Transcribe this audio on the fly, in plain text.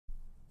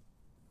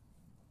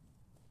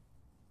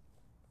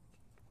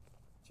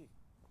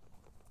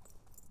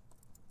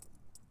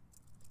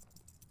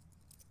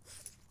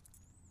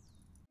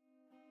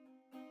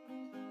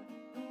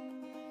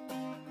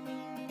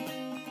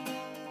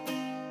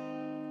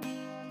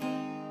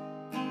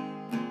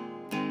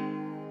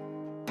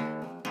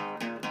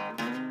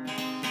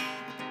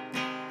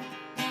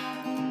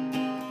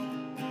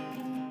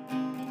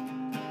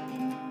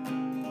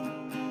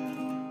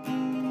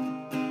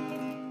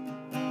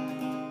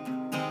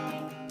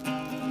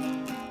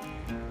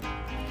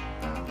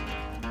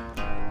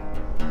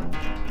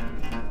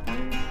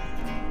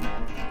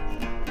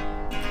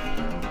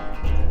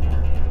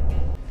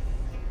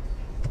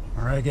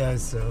Alright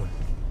guys, so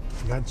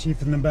we got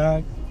Chief in the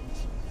back.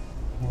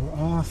 We're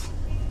off.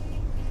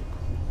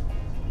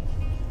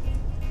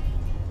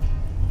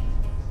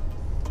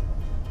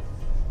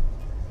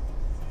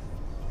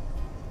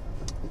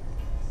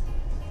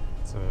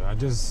 So I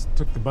just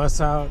took the bus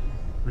out,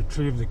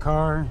 retrieved the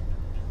car,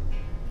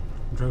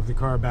 drove the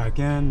car back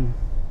in,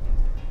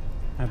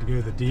 had to go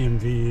to the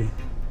DMV.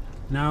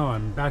 Now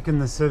I'm back in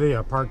the city.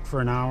 I parked for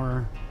an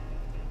hour,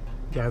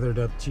 gathered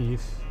up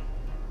Chief,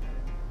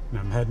 and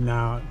I'm heading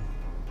out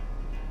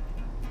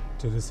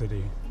to the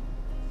city,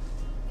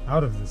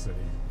 out of the city.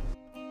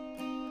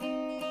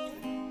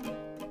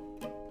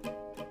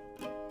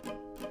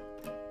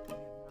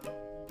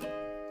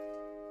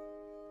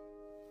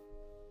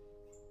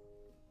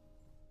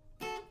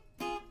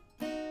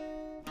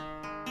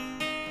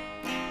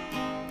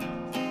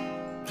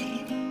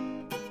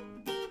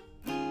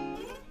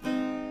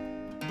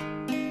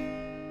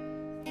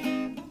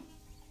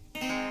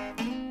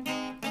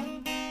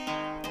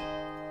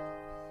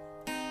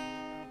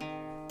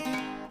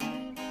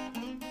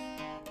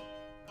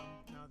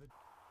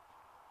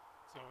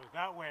 So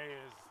that way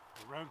is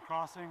the road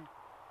crossing.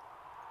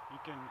 You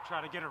can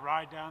try to get a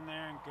ride down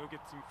there and go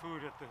get some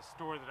food at the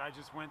store that I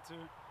just went to.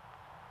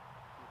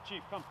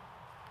 Chief, come.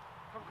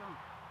 Come.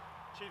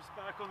 Chief's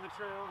back on the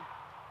trail.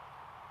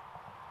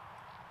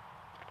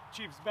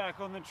 Chief's back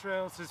on the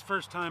trail. It's his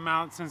first time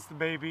out since the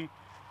baby,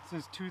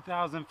 since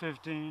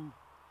 2015.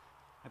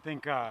 I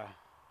think I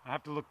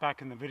have to look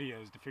back in the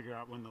videos to figure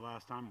out when the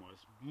last time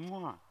was.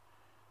 Mwah.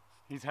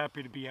 He's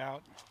happy to be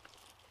out.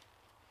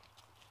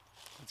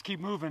 Let's keep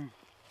moving.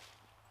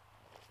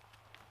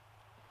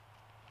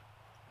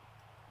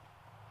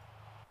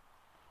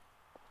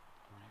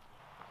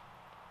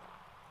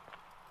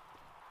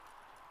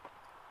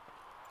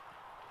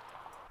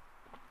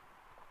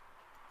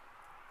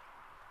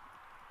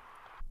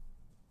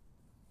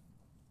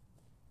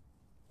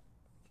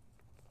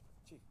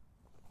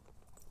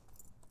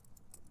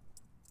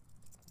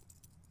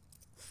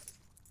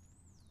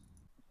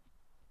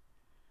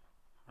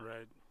 All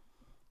right.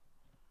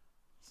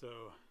 So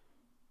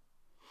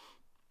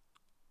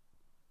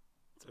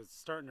it's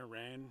starting to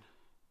rain,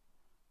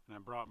 and I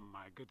brought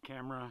my good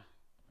camera,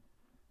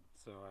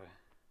 so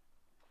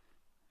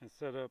I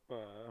set up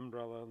an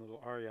umbrella, a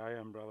little REI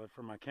umbrella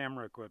for my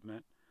camera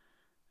equipment,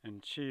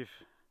 and Chief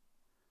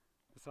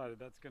decided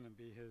that's going to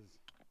be his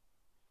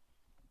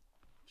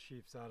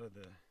Chief's out of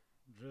the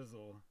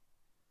drizzle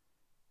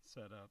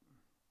setup.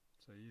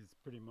 So he's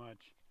pretty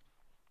much,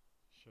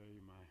 show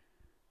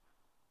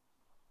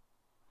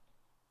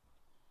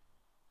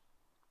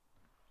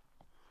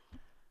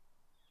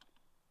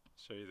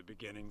you the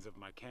beginnings of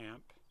my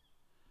camp.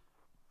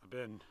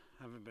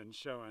 Haven't been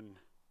showing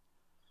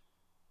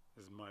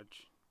as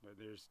much, but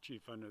there's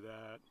Chief under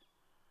that.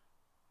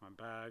 My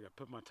bag, I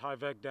put my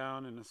Tyvek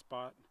down in a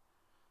spot.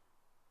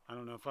 I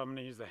don't know if I'm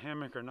gonna use the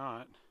hammock or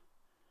not,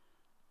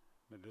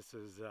 but this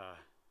is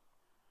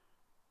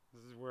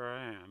where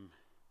I am.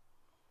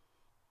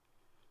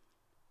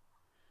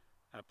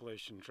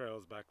 Appalachian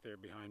Trail's back there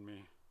behind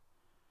me.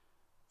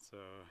 So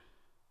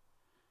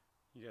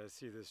you guys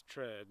see this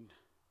tread?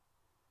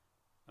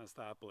 That's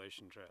the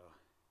Appalachian Trail.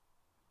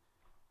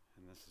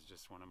 And this is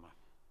just one of my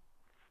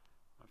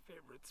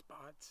favorite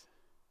spots.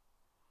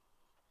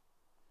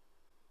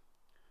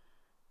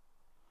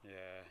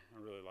 Yeah,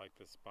 I really like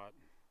this spot.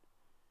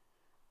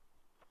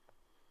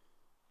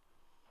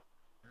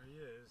 There he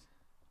is.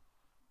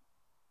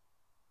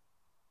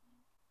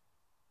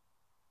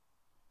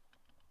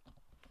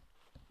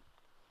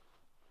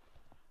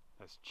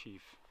 That's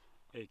Chief,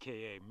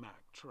 aka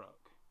Mack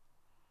Truck.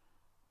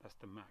 That's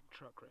the Mack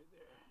Truck right there.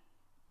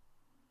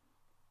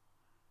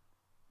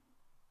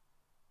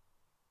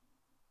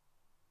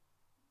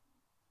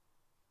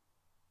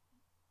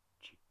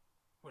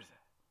 What is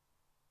that?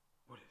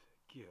 What is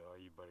it? Oh,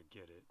 you better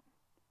get it.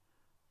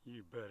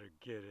 You better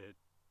get it.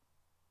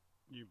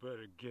 You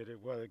better get it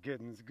while the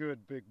getting's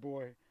good, big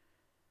boy.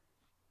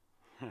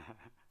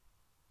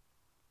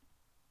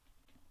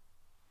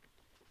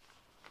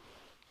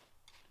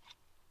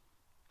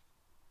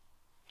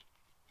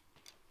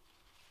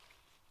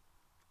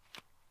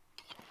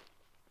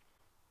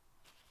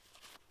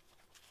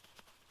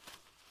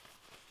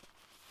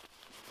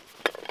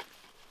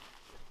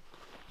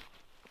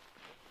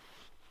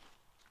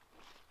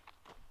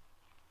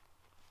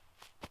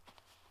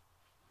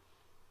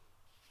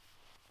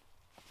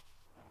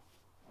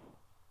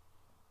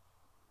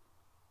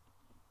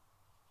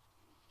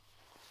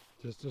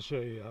 Just to show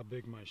you how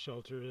big my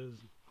shelter is.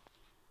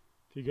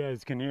 If you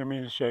guys can hear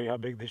me, to show you how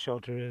big the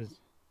shelter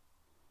is.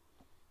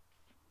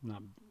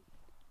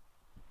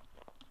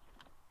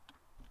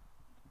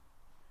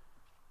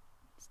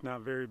 It's not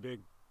very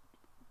big.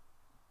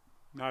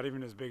 Not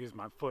even as big as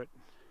my foot.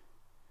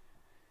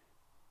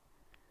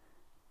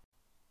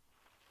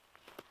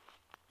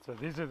 So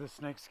these are the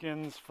snake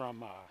skins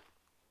from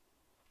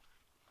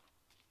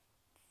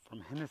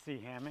Hennessy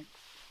hammocks.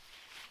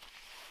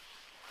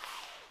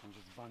 And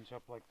just bunch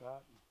up like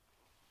that.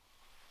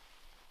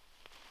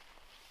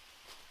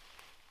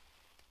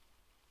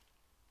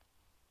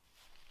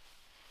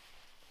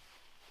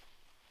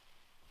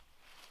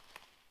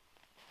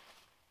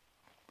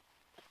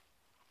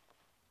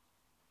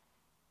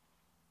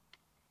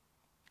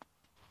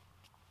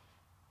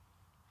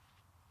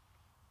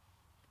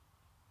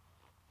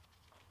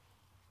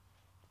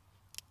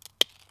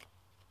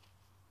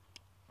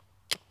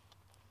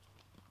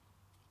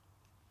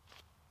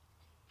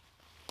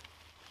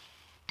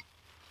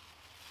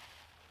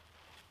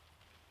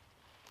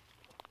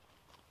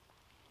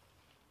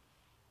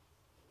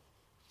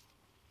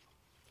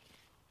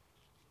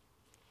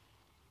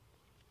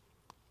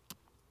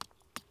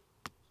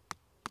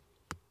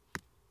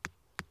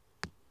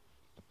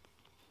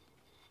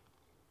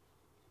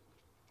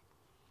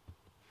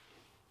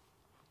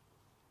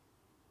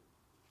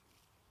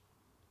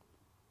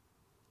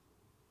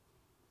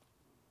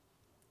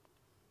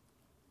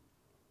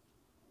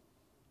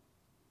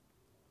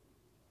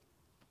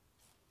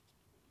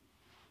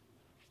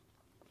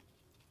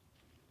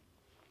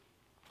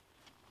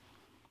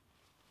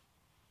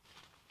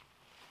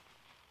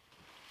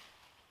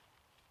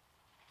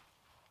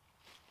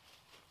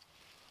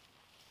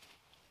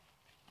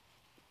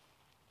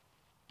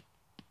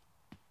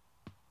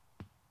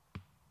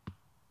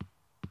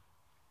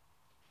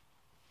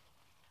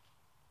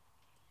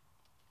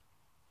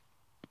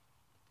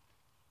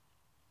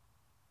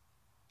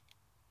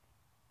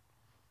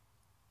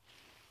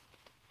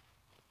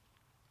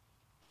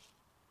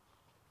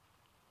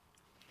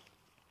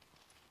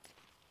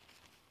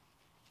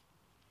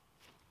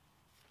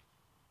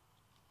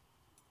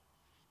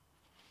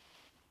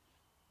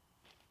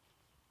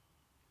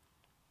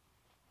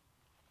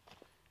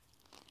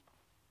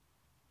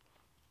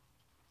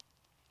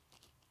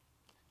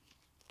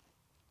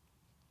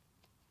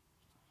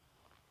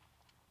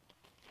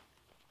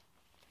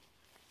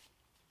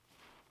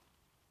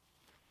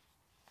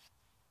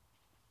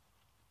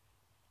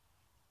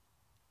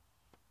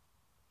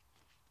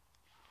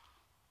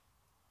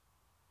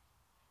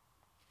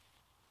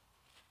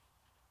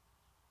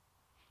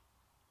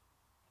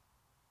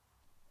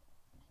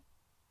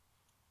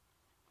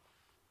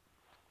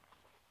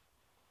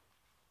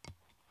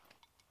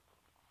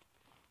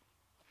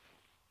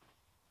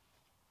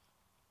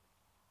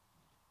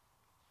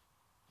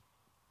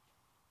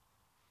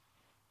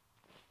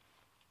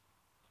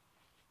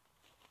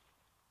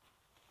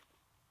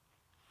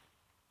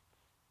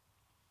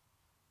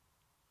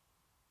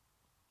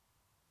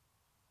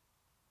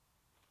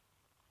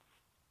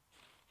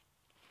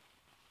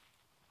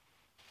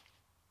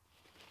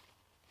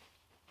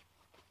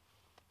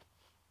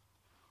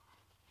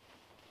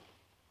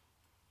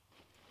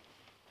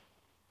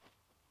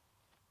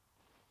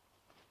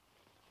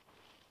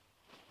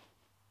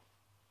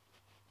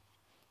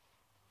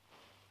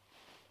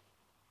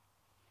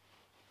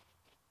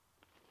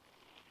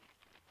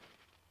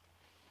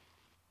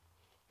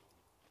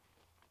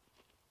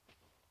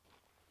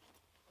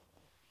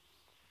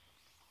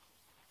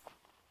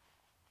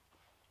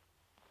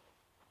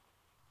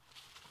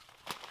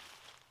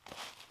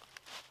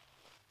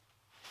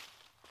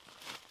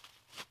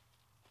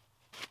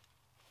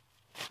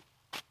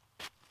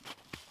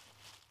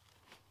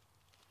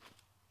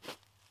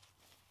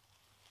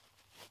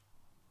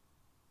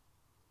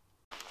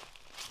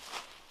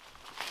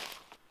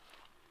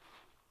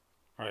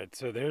 Alright,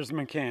 so there's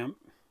my camp.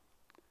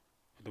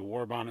 The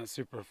War Bonnet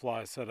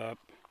Superfly set up.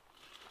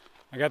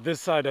 I got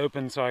this side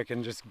open so I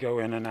can just go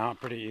in and out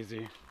pretty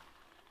easy.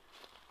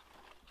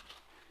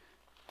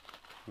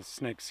 The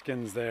snake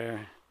skin's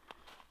there.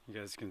 You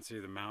guys can see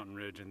the mountain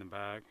ridge in the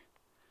back.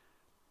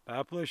 The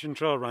Appalachian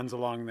Trail runs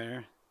along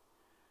there.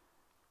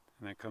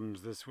 And it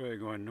comes this way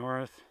going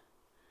north.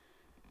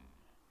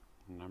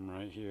 And I'm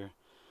right here.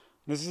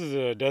 This is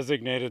a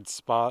designated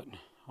spot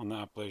on the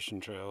Appalachian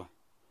Trail.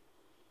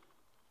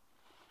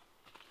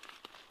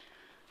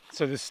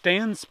 So the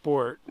stand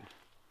sport,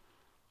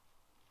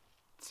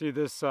 see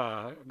this,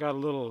 got a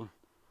little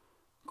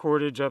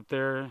cordage up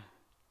there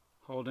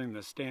holding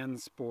the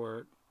stand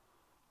sport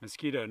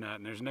mosquito net,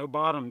 and there's no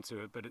bottom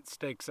to it, but it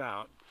stakes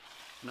out.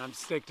 And I've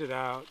staked it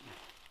out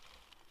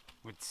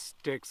with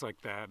sticks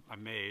like that I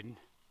made.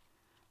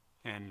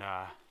 And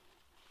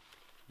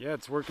yeah,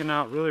 it's working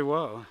out really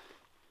well.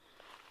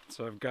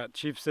 So I've got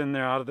Chiefs in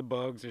there out of the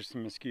bugs. There's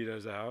some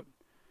mosquitoes out.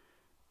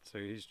 So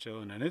he's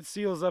chilling, and it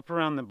seals up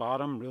around the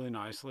bottom really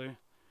nicely.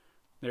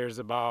 There's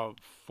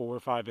about 4 or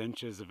 5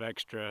 inches of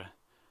extra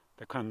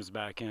that comes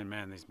back in.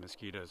 Man, these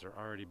mosquitoes are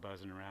already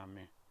buzzing around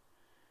me.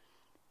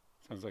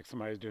 Sounds like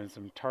somebody's doing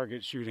some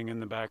target shooting in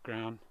the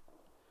background.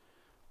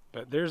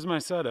 But there's my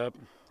setup,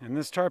 and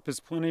this tarp is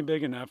plenty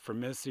big enough for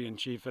Missy and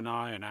Chief and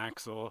I and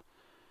Axel.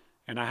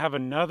 And I have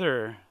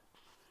another,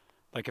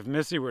 like if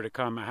Missy were to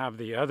come, I have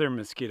the other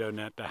mosquito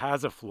net that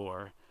has a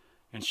floor.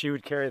 And she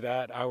would carry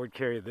that, I would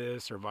carry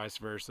this, or vice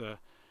versa.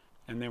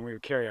 And then we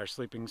would carry our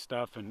sleeping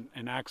stuff, and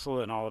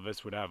Axel and all of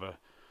us would have a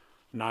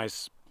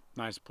nice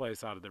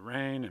place out of the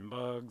rain and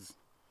bugs.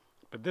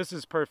 But this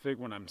is perfect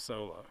when I'm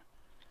solo.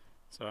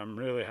 So I'm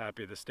really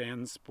happy. The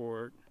stand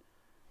sport,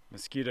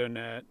 mosquito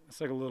net, it's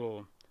like a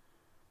little,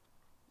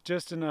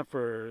 just enough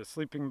for a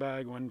sleeping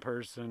bag, one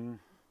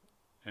person.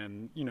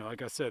 And you know,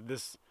 like I said,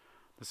 the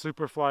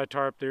Superfly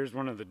tarp, there's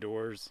one of the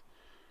doors.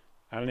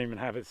 I don't even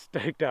have it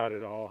staked out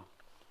at all.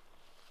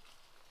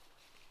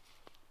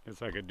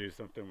 Guess I could do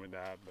something with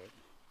that, but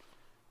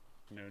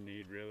no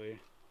need really.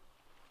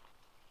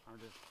 I'll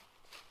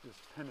just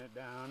pin it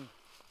down.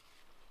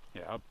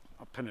 Yeah,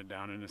 I'll pin it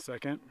down in a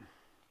second.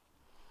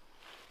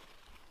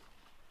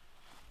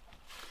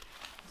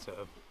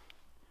 So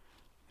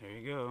there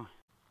you go.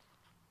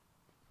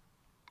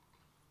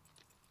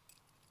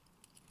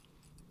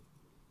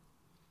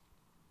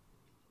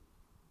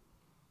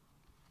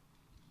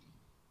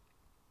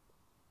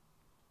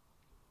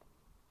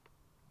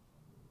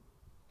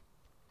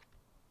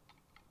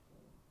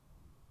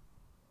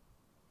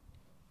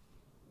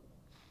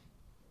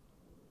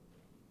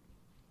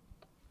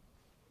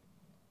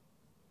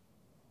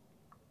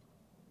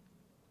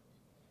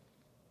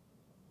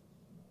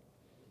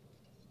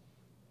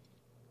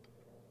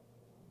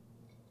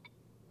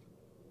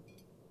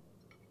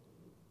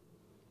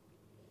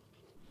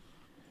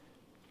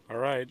 All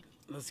right,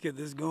 let's get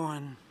this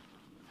going.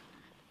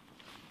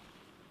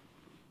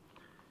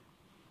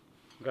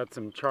 Got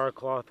some char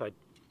cloth I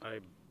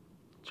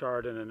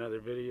charred in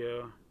another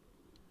video. Got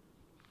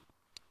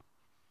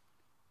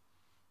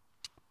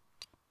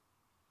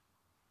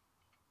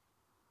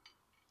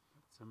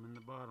some in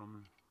the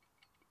bottom.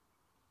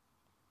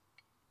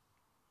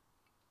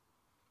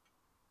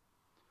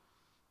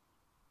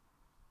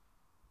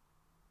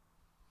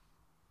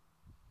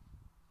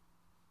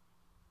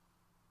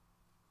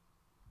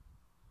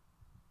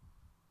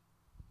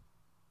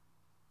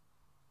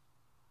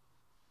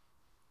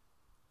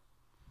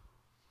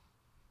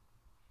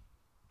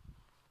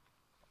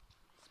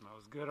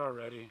 Smells good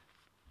already.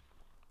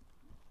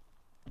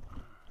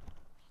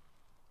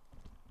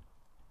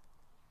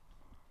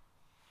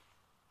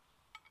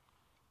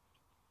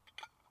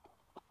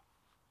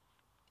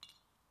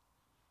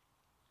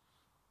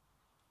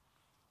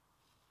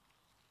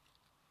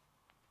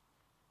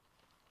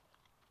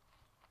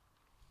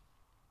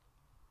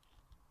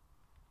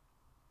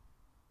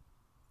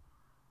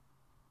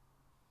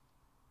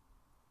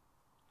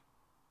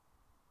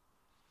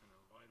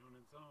 Gonna light on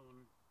its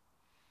own.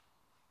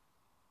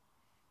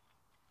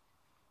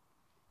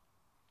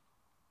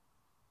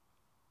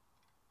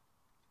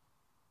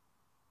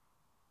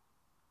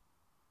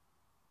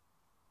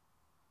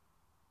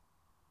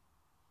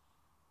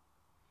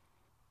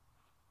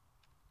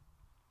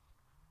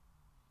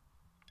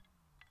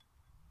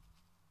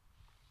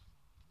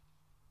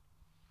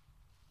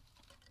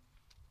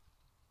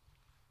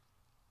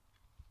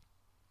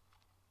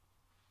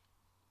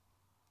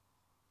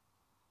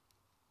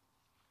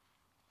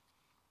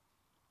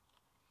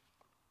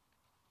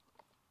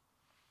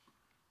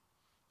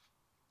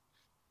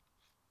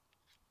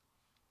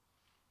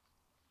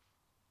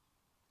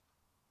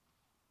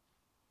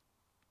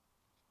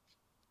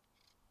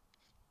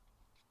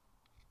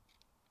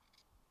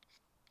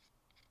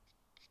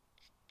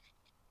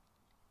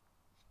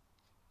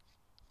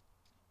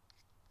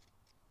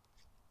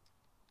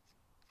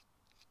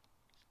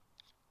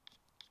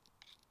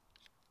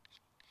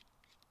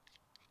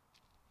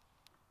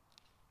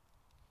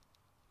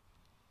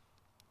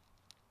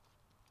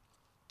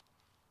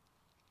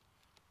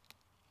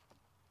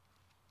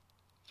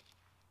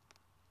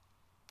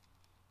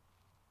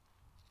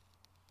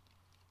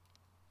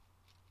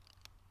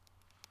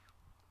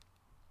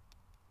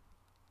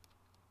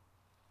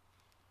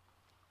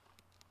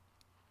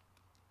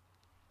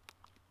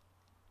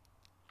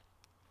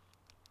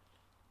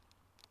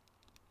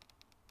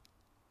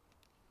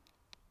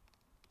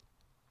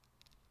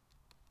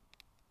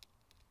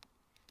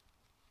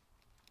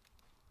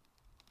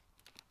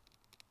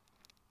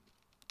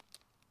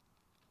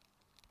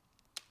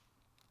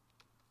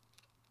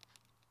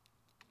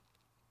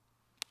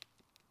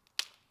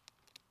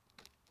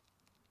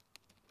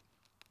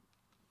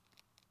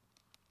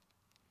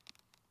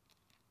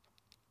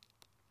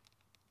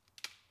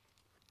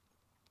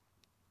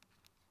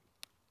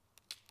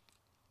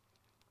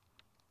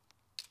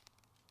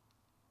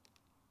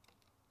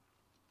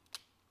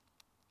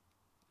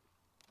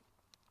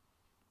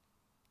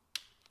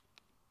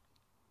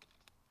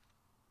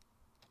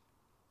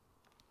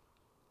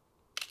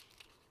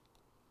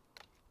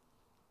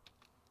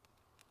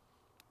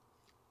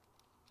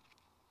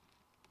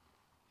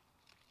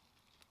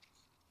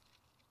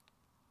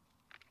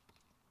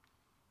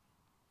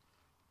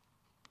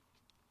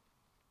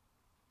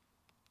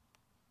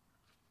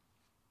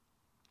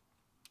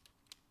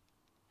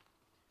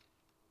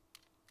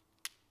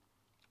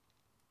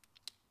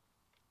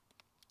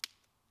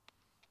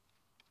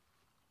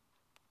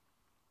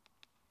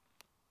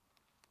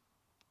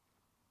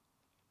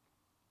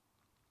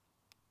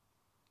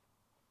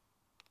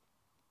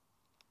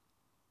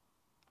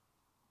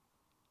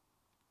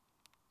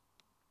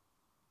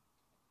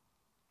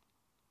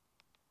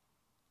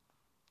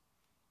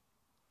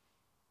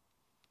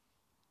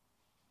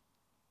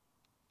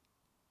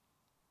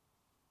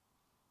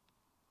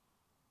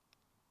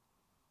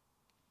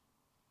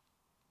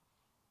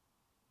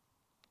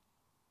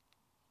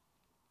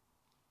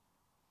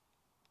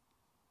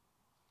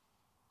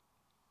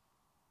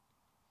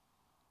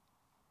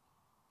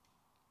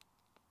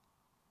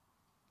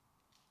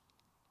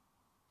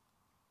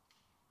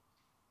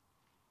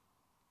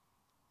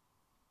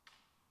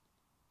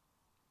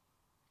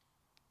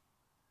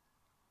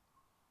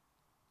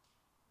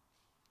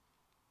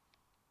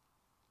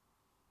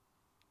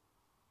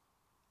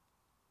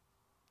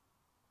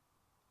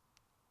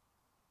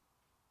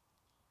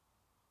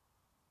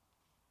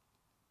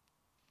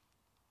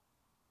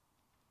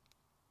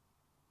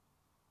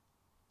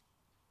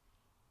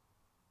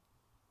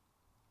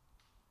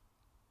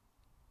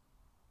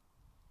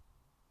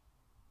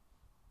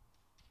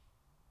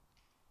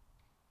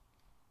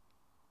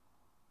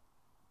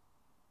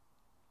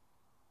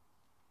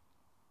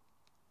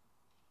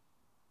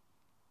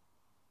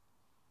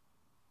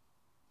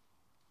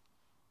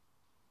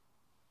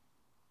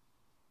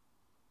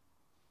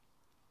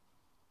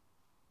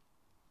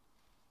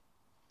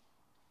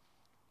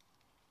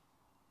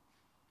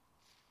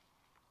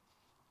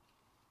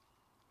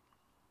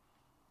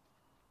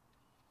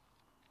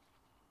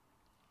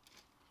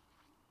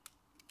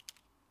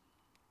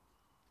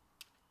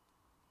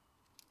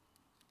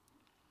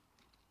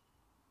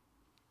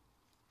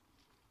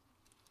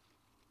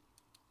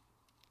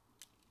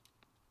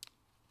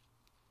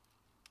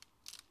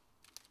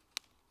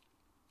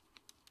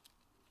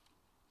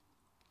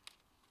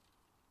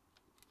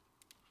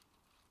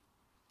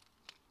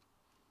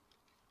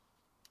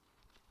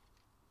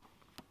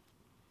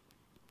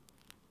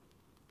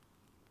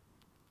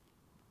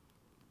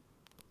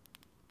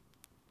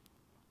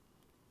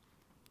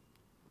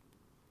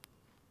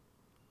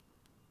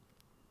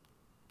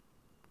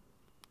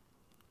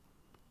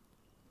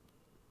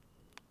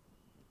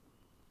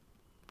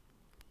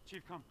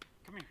 Chief, come.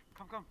 Come here.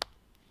 Come, come.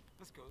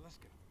 Let's go, let's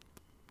go.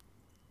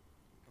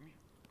 Come here.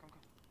 Come,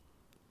 come.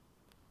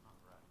 All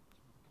right.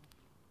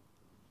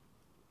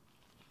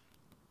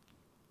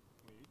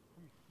 Wait,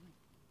 come here, come here.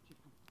 Chief,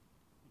 come.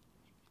 Wait, just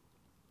wait.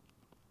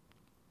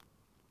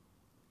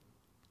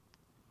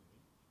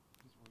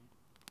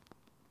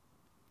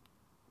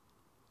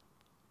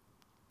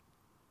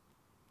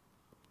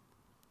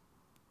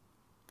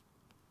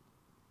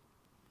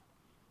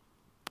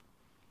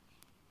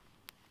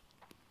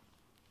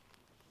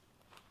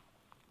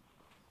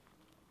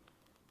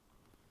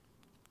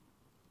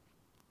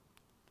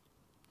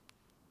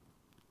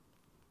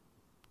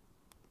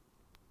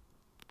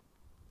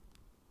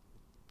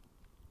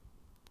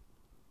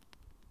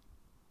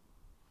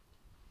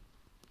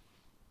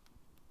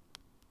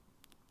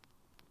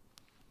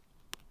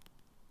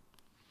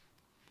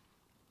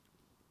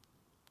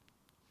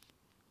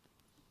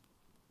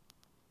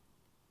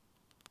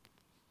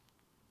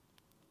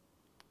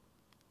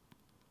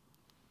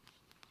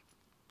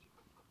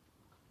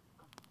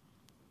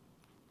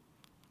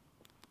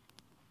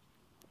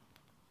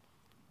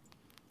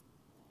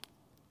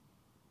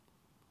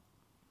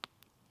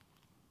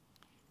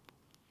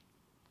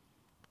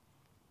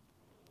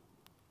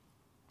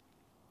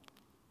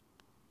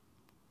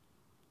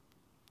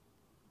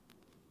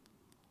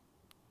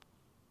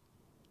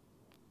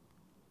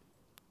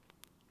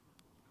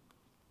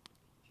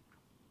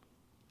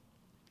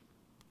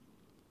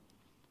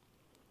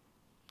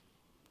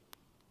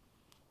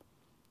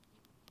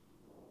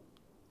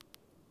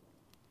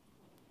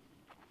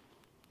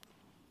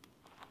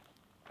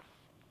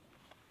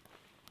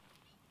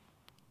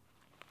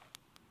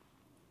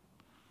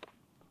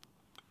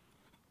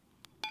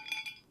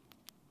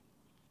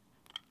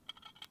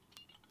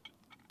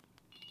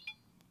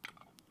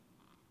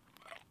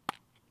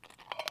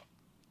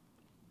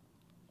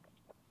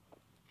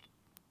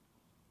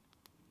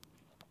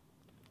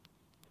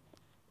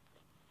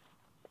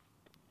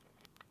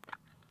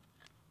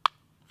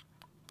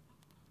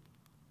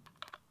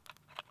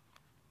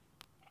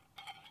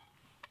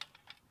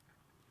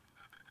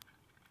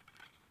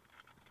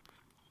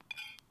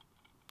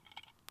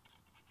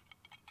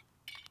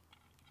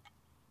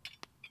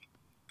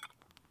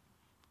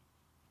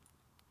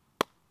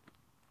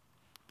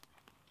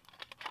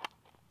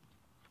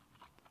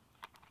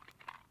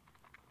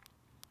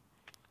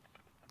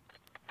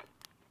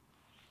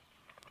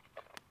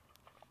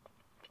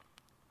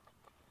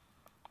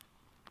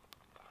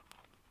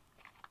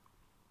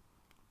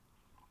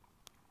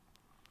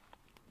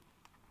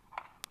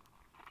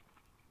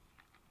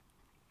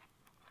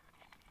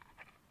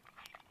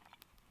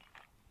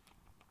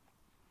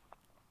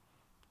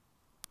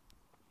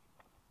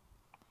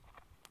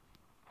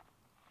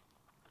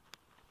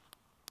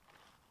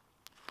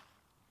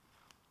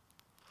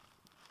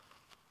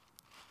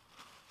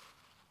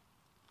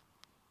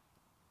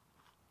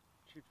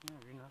 Chief, no,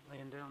 you're not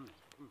laying down there.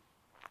 Come on.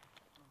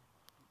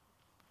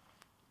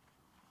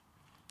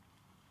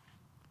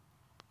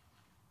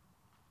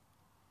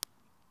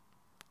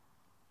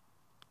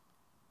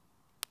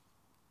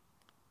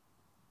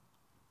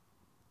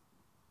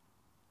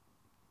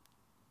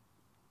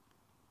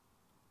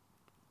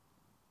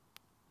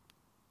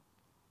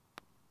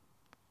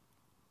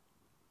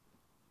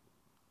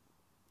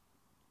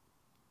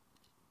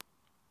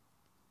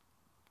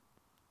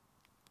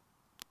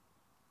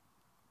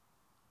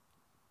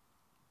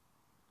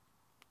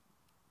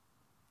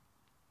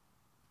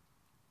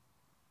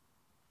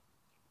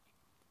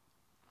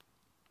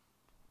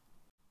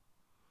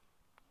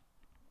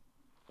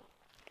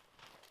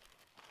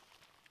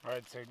 All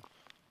right, so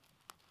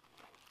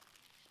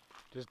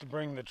just to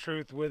bring the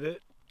truth with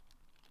it,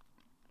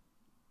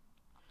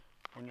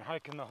 when you're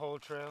hiking the whole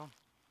trail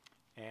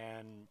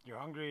and you're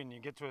hungry and you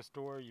get to a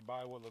store, you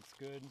buy what looks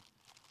good.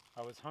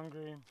 I was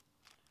hungry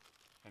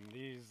and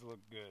these look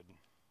good.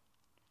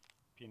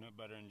 Peanut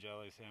butter and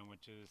jelly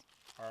sandwiches,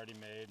 already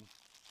made.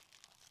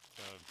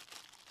 So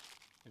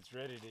it's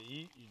ready to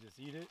eat, you just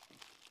eat it.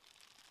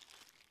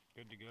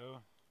 Good to go.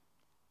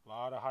 A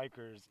lot of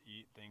hikers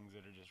eat things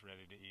that are just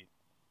ready to eat.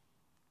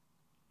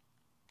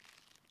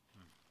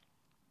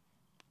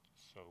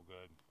 So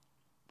good.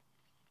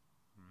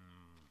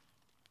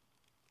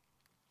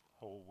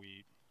 Whole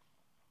wheat,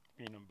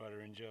 peanut butter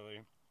and jelly.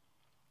 It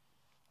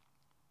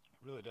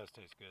really does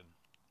taste good.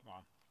 Come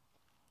on.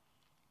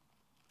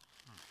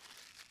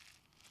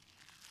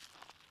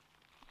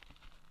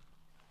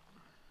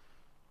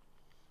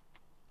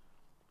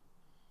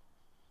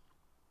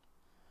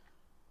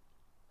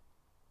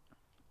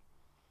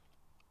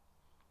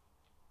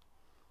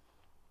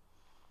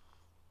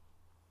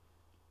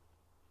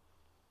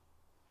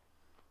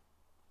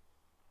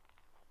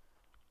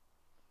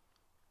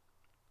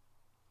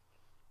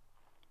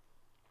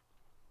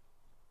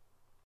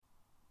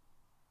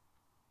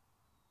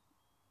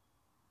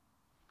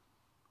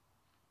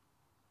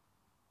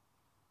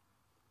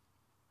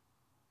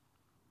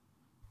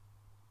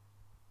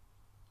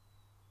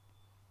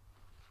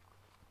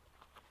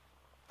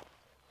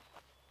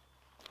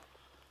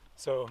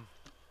 So,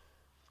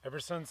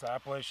 ever since the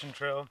Appalachian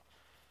Trail,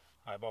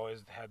 I've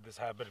always had this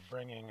habit of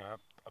bringing a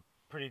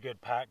pretty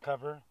good pack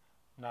cover,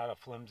 not a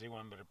flimsy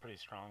one, but a pretty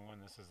strong one.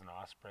 This is an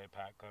Osprey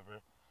pack cover,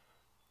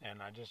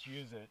 and I just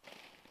use it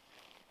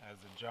as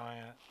a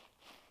giant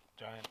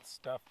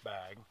stuff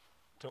bag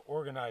to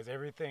organize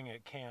everything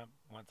at camp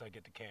once I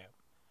get to camp.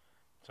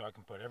 So I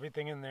can put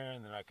everything in there,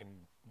 and then I can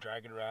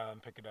drag it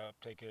around, pick it up,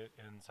 take it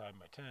inside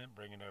my tent,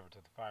 bring it over to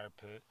the fire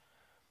pit.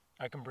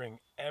 I can bring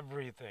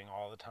everything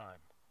all the time,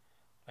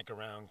 like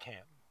around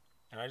camp.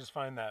 And I just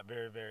find that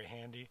very, very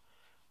handy.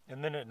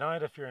 And then at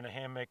night, if you're in a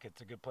hammock,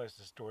 it's a good place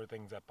to store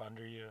things up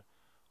under you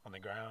on the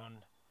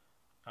ground.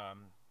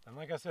 And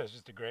like I said, it's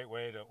just a great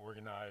way to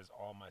organize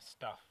all my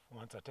stuff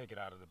once I take it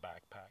out of the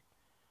backpack.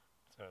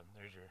 So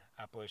there's your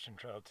Appalachian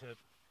Trail tip.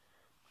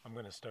 I'm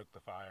going to stoke the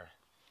fire.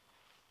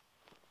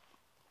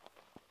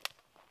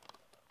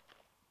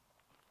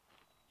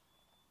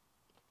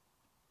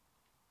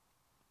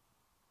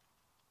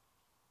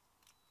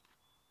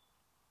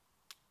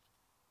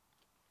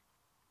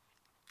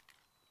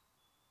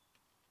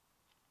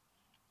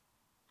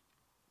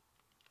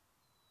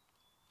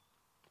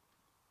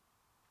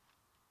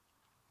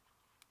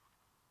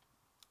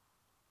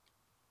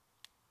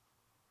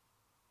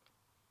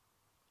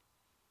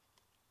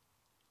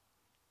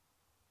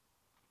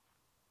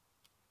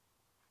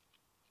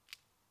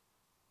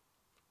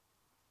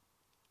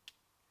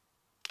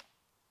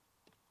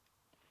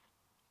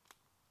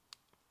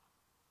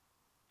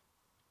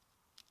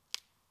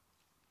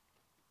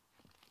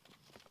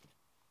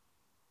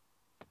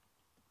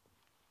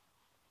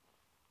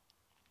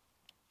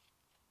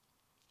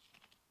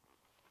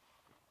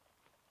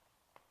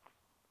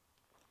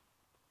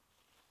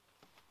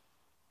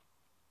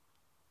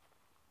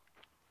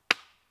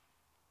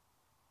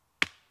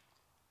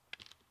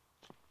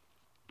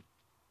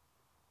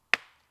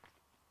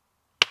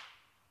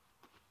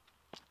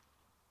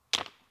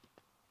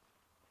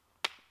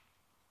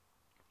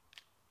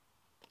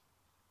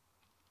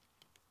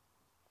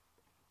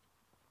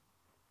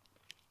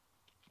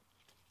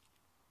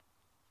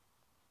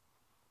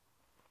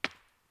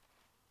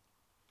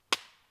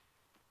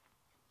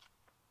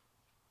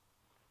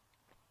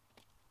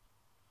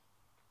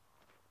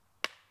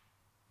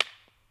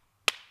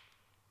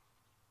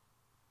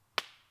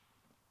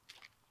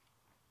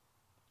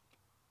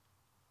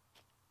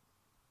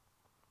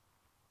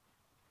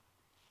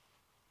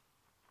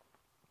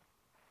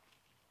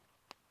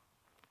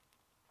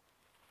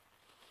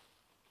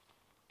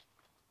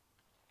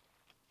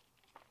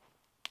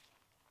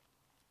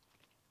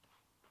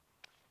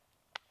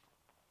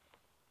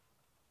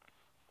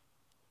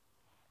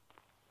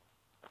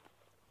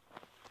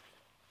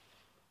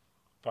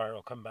 Fire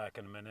will come back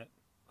in a minute.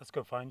 Let's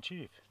go find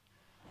Chief.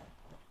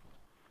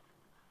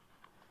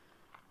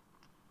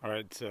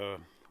 Alright, so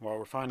while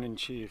we're finding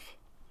Chief,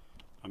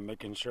 I'm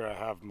making sure I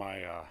have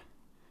my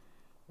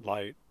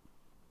light.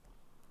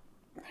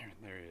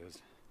 There he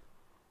is.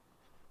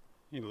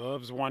 He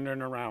loves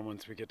wandering around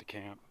once we get to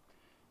camp.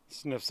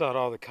 Sniffs out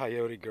all the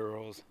coyote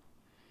girls.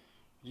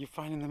 Are you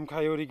finding them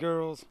coyote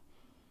girls?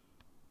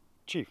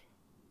 Chief,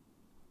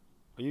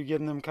 are you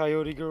getting them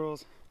coyote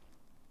girls?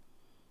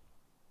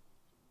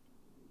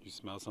 You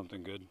smell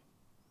something good?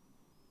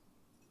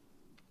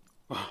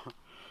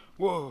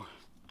 Whoa.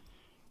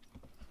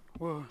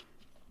 Whoa.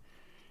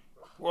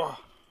 Whoa.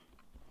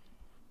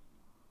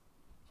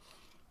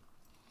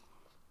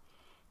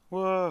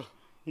 Whoa.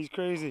 He's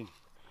crazy.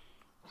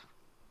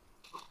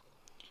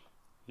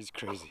 He's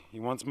crazy. He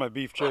wants my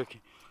beef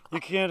jerky. You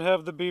can't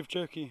have the beef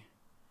jerky.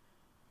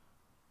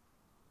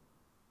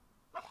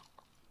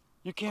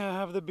 You can't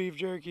have the beef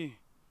jerky.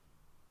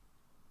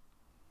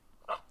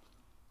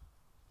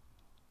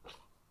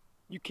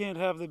 You can't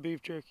have the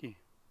beef jerky.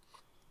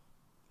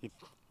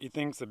 He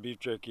thinks the beef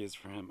jerky is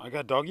for him. I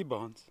got doggy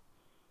bones.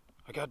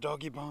 I got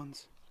doggy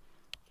bones.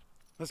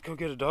 Let's go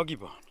get a doggy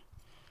bone.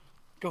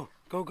 Go,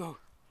 go, go.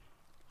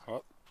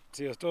 Oh,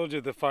 see, I told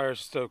you the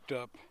fire's stoked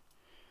up.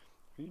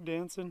 Are you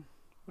dancing?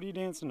 What are you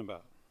dancing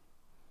about?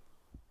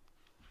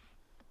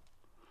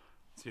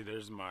 See,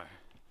 there's my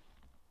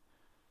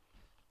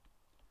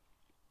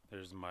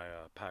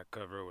pack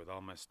cover with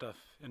all my stuff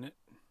in it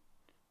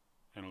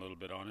and a little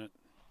bit on it.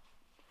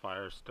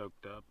 Fire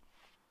stoked up.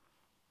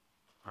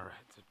 Alright,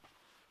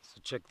 so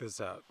check this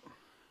out.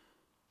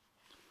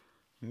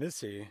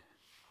 Missy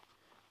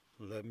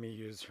let me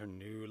use her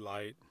new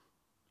light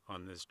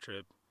on this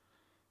trip.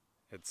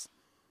 I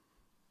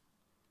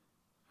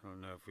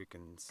don't know if we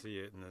can see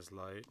it in this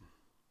light,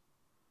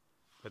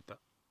 but the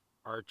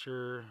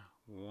Archer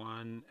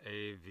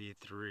 1A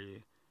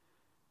V3,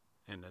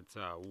 and it's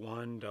a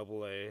 1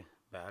 AA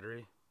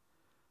battery.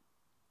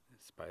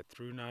 It's by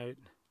Thrunite,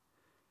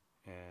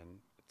 and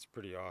it's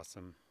pretty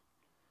awesome.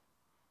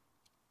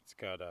 It's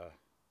got a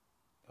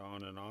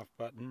on and off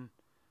button.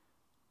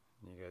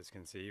 You guys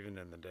can see even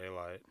in the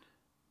daylight,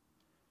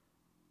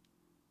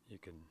 you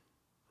can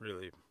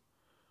really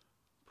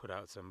put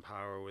out some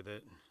power with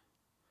it.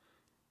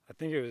 I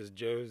think it was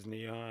Joe's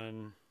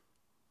Neon.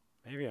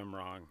 Maybe I'm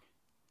wrong.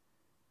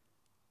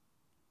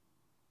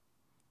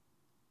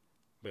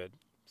 But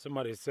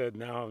somebody said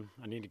now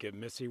I need to get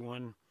Missy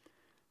one.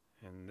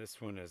 And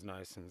this one is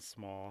nice and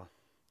small.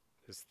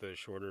 It's the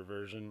shorter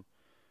version,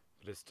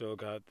 but it's still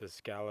got the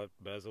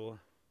scalloped bezel.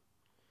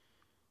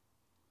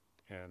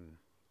 And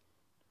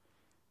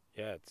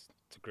yeah, it's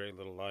a great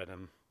little light.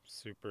 I'm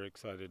super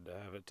excited to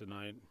have it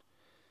tonight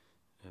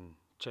and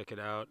check it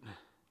out.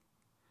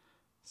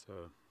 So,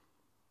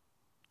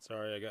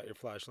 sorry I got your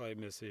flashlight,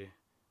 Missy.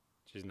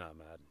 She's not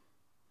mad.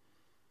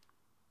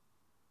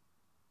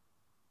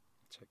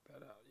 Check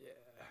that out, yeah.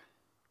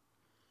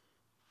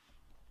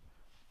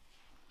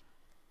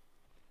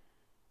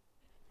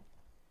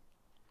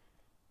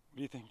 What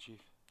do you think, Chief?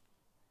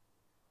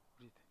 What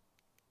do you think?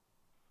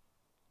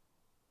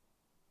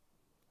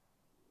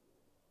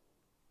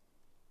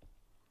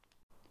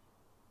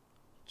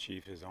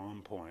 Chief is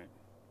on point.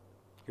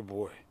 Good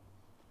boy.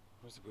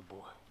 Where's a good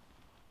boy?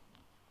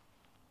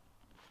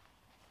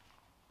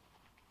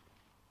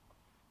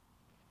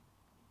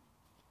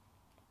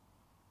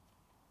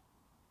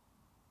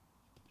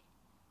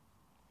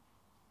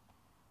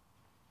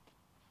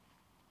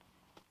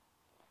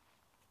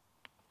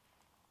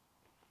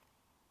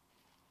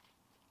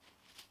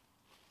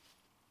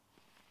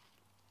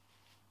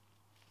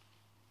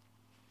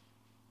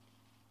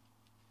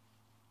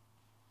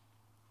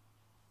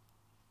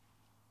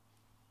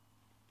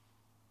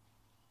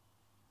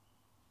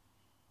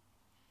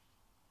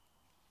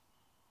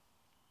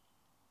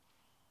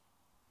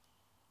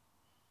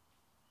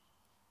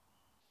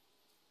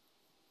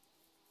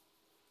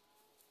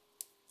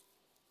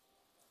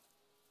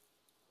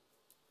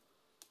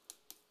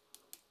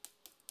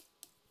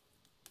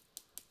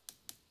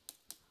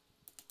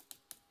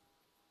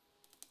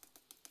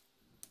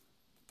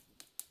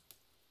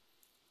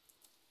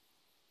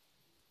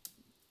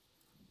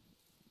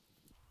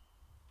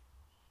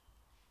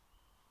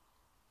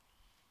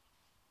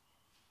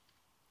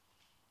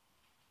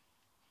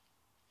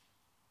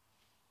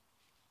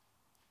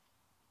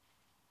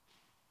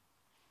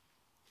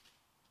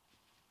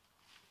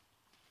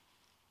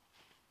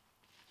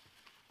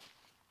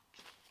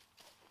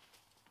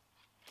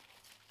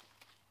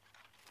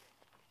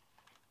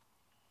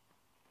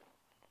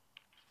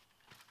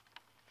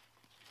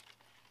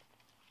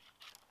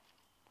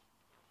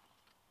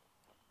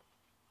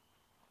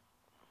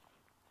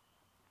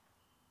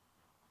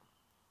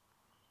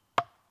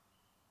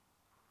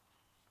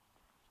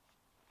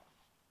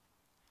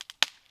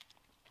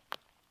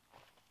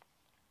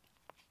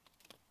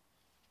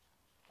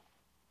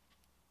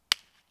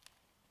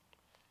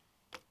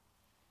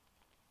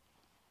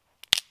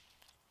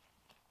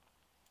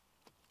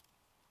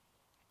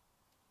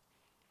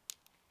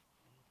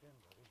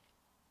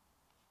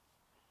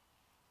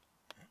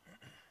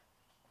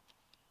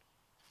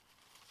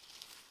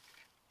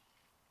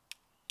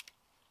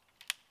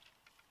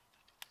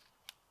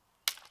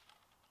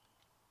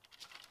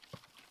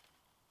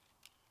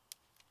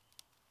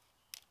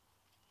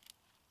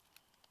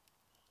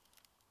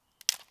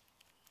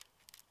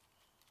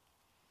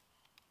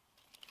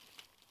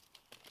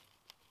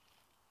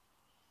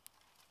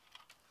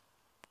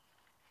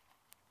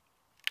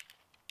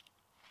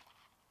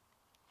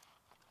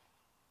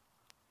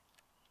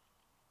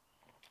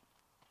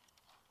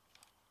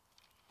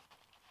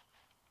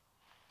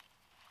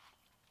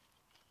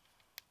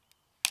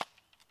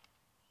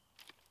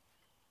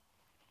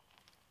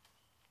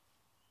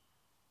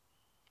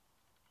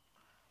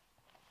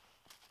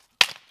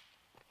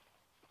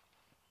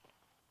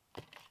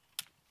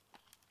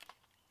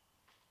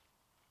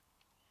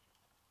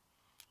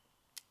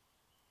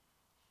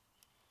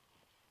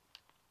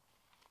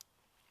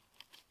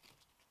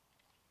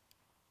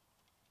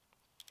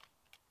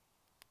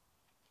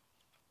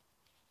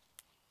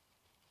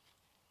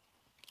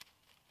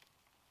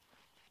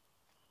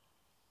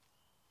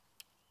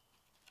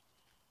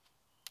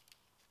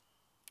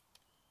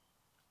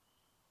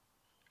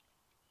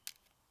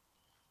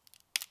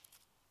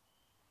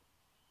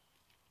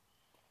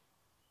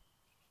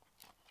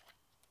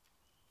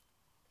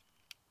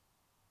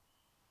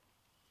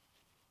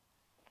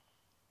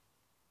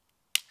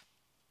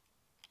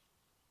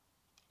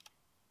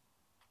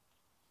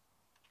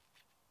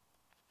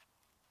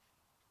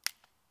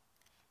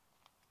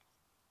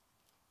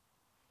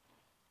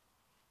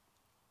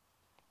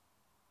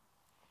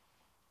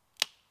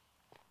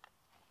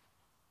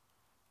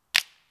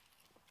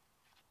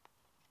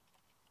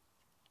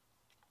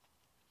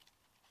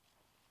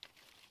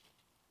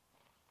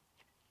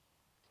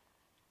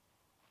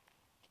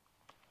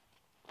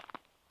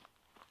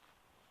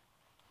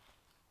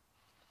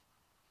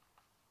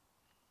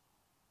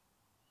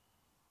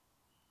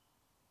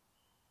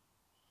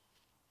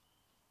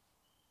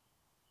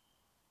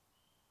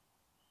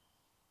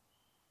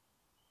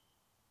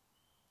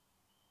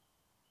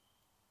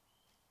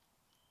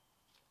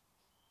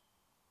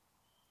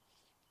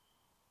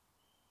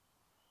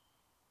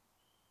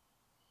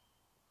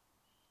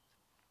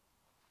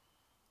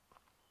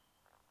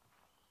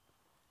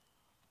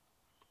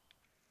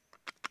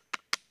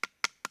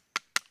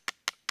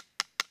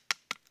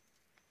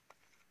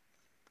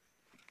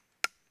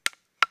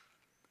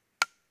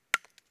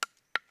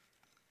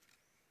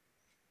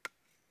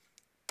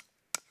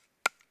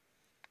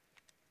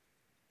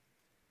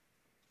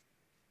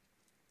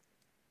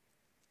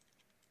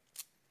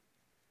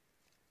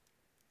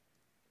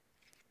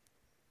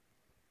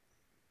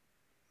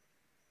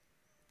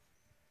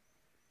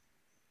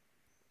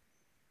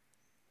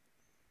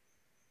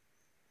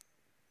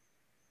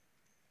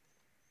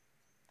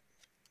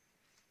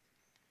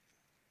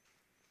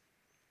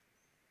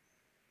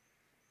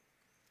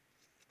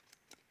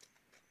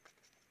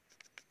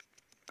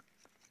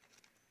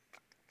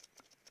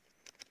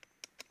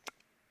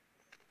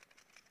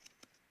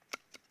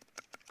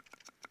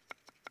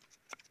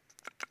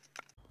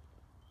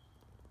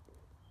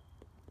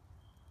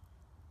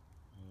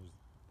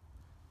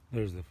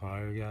 There's the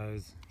fire,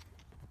 guys.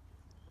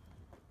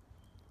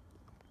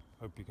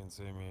 Hope you can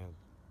see me.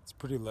 It's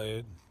pretty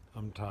late.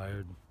 I'm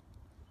tired.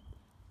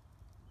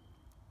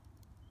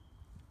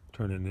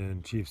 Turning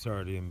in. Chief's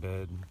already in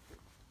bed.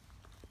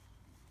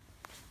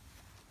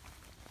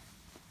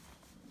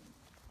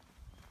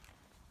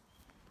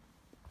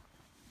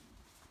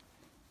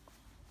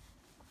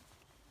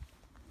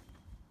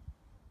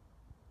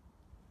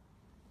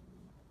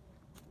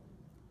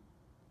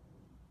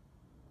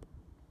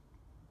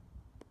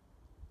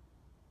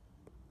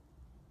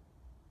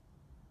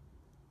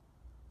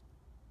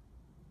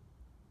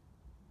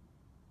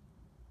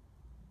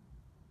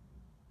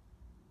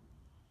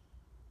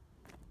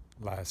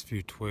 Last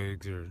few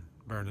twigs are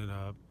burning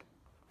up.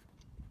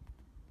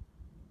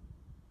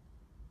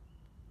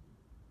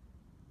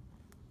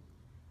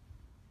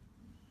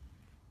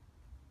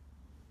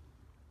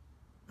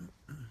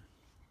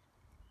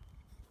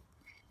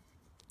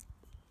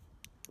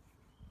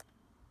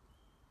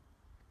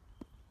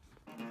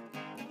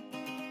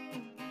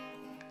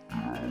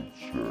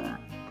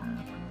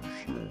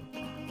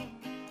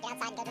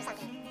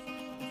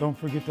 Don't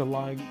forget to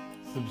like,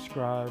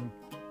 subscribe,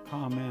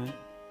 comment.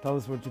 Tell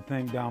us what you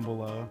think down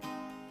below.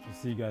 We'll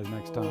see you guys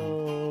next time.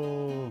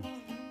 Oh.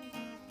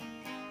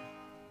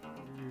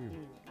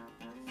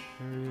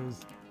 There he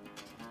is.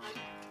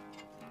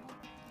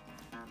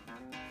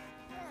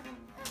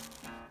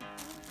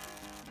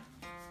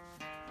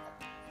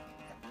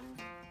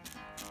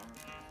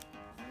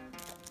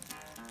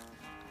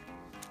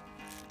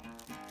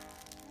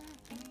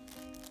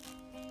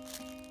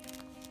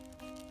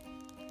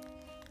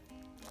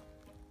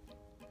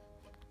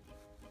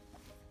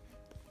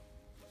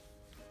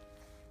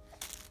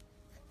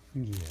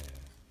 Yeah.